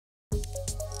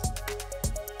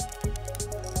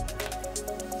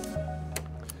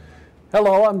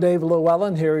Hello, I'm Dave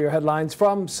Llewellyn. Here are your headlines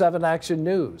from 7 Action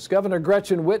News. Governor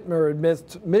Gretchen Whitmer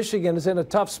admits Michigan is in a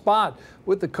tough spot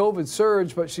with the COVID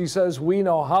surge, but she says we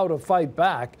know how to fight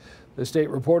back. The state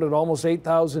reported almost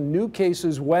 8,000 new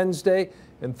cases Wednesday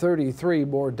and 33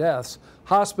 more deaths.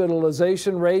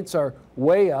 Hospitalization rates are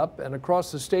way up, and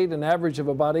across the state, an average of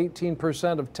about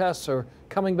 18% of tests are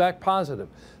coming back positive.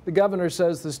 The governor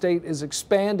says the state is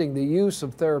expanding the use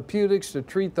of therapeutics to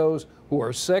treat those who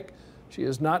are sick. She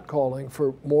is not calling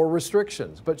for more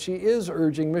restrictions, but she is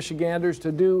urging Michiganders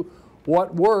to do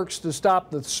what works to stop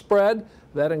the spread.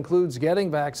 That includes getting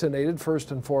vaccinated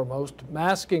first and foremost,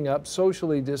 masking up,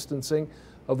 socially distancing,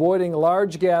 avoiding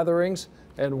large gatherings,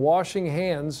 and washing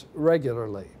hands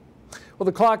regularly. Well,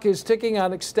 the clock is ticking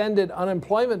on extended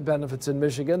unemployment benefits in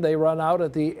Michigan. They run out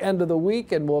at the end of the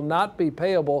week and will not be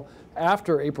payable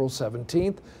after April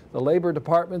 17th. The Labor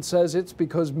Department says it's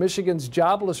because Michigan's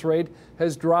jobless rate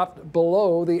has dropped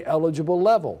below the eligible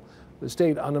level. The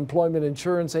state unemployment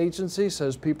insurance agency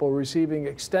says people receiving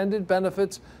extended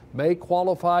benefits may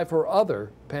qualify for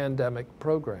other pandemic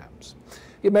programs.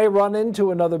 You may run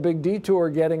into another big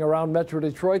detour getting around Metro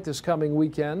Detroit this coming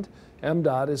weekend.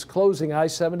 MDOT is closing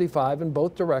I-75 in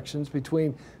both directions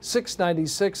between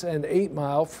 696 and 8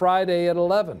 Mile Friday at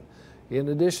 11. In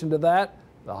addition to that,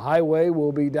 the highway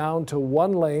will be down to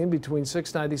one lane between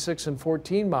 696 and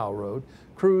 14 Mile Road.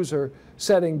 Crews are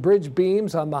setting bridge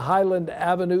beams on the Highland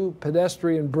Avenue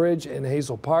pedestrian bridge in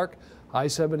Hazel Park.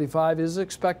 I-75 is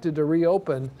expected to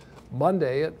reopen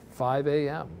Monday at 5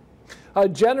 a.m. A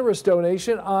generous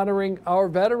donation honoring our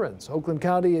veterans. Oakland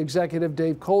County Executive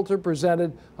Dave Coulter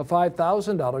presented a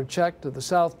 $5,000 check to the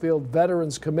Southfield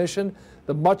Veterans Commission.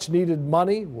 The much-needed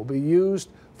money will be used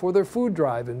for their food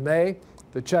drive in May.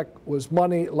 The check was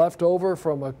money left over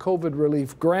from a COVID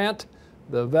relief grant.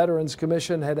 The Veterans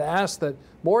Commission had asked that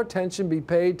more attention be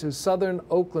paid to southern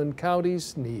Oakland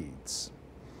County's needs.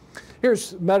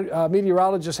 Here's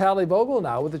meteorologist Hallie Vogel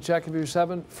now with a check of your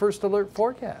 7 First Alert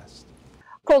forecast.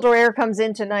 Colder air comes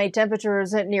in tonight.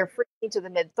 Temperatures near freezing to the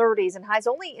mid-30s and highs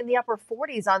only in the upper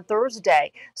 40s on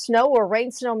Thursday. Snow or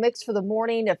rain-snow mix for the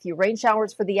morning, a few rain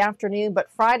showers for the afternoon,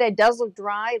 but Friday does look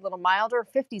dry, a little milder,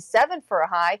 57 for a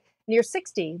high, near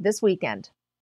 60 this weekend.